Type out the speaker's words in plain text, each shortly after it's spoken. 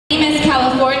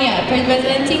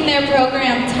presenting their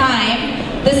program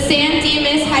Time, the San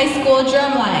Dimas High School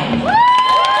Drumline.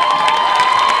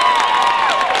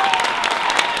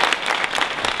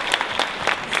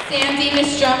 San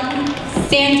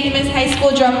Dimas High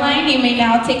School Drumline, you may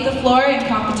now take the floor in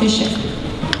competition.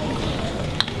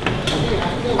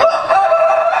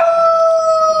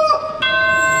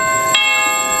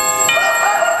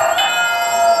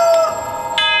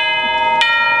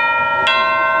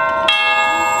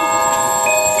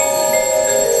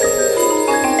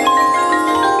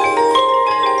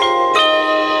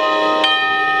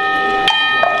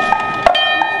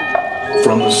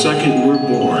 From the second we're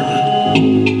born,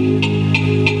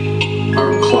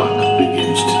 our clock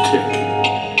begins to tick.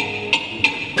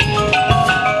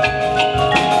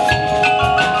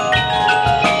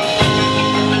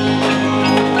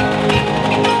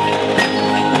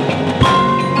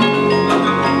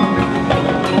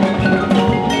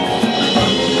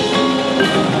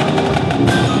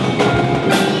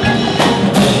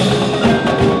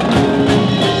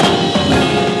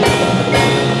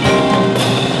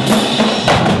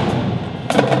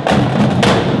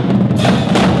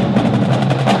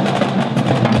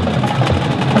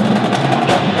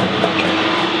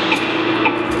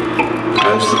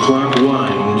 As the clock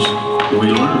winds, we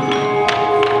learn.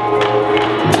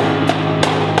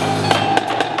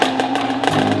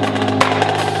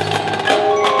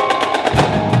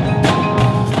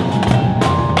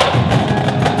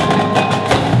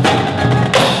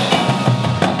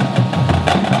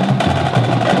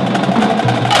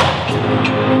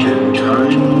 And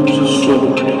time moves us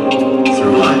forward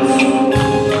through life.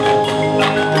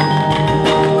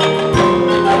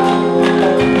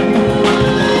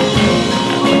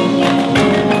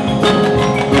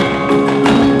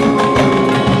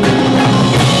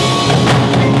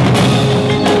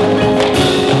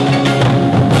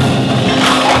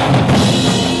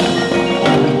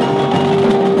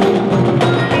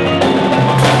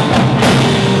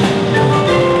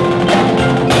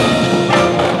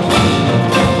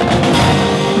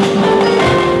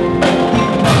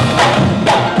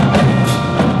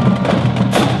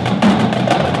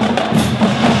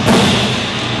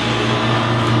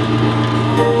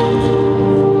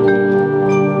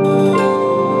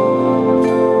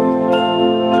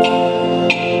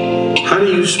 How do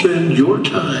you spend your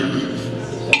time?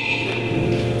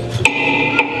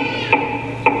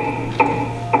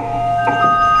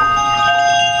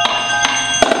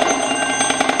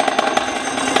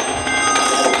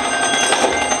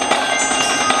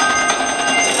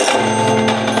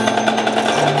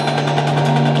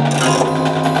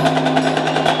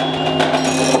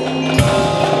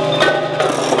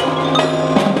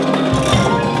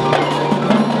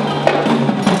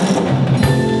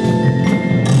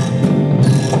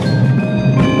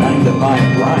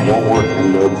 Won't work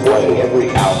and no play every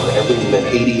hour, every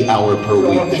minute, 80-hour per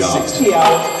week job. 60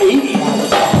 hours, 80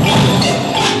 hours.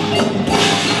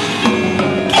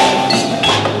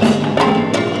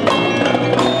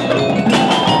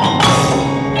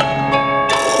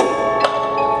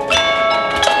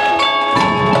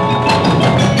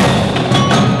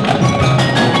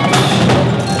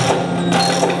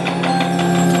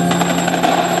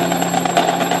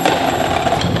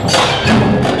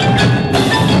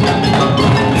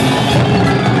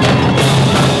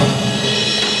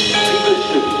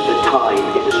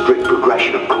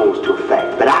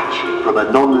 From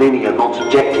a non-linear,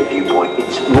 non-subjective viewpoint,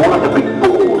 it's more like a big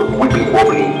ball of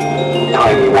wibbly-wobbly,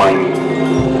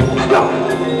 timey-wimey stuff.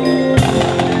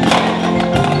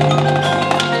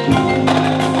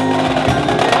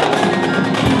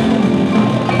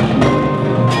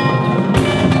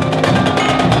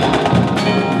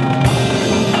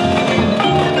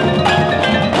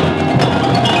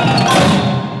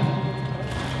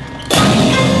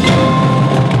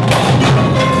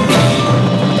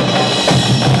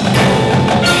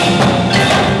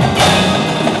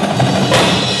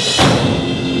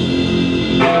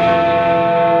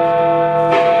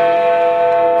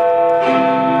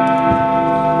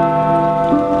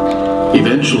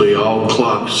 Eventually, all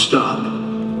clocks stop.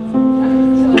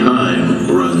 Time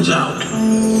runs out.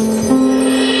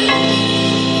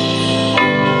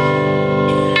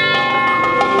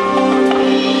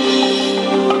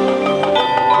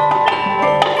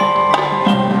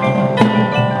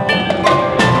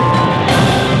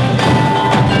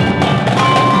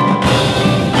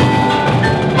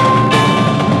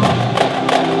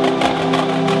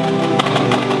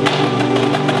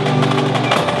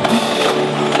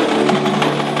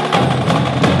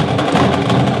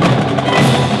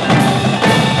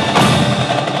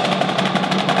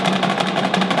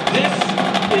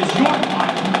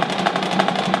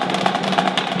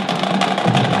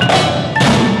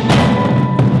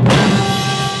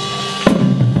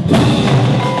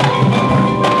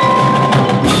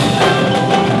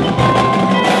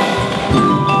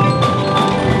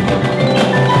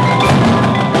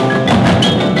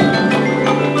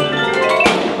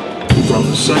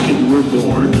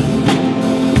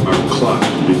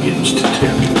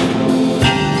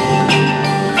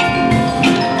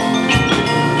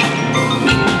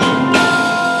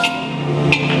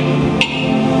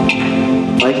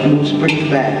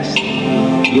 pretty fast.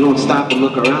 You don't stop and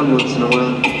look around once in a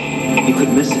while, you could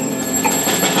miss it.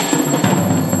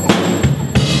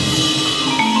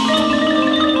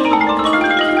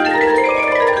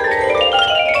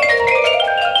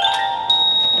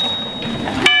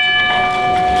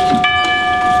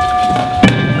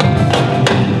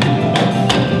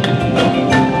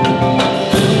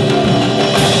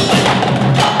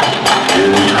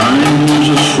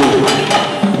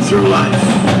 Through life.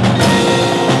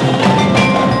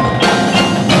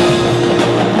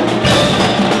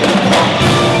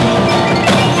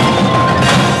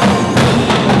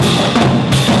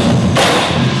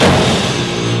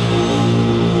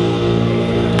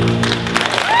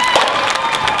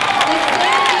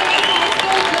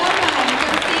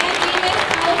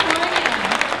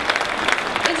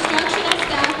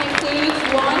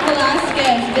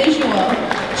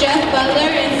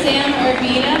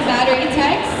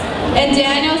 And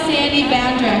Daniel Sandy,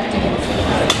 band director.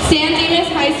 San Dimas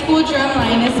High School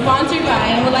Drumline is sponsored by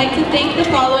and would like to thank the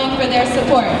following for their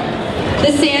support: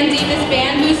 the San Dimas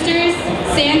Band Boosters,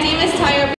 San Dimas Tire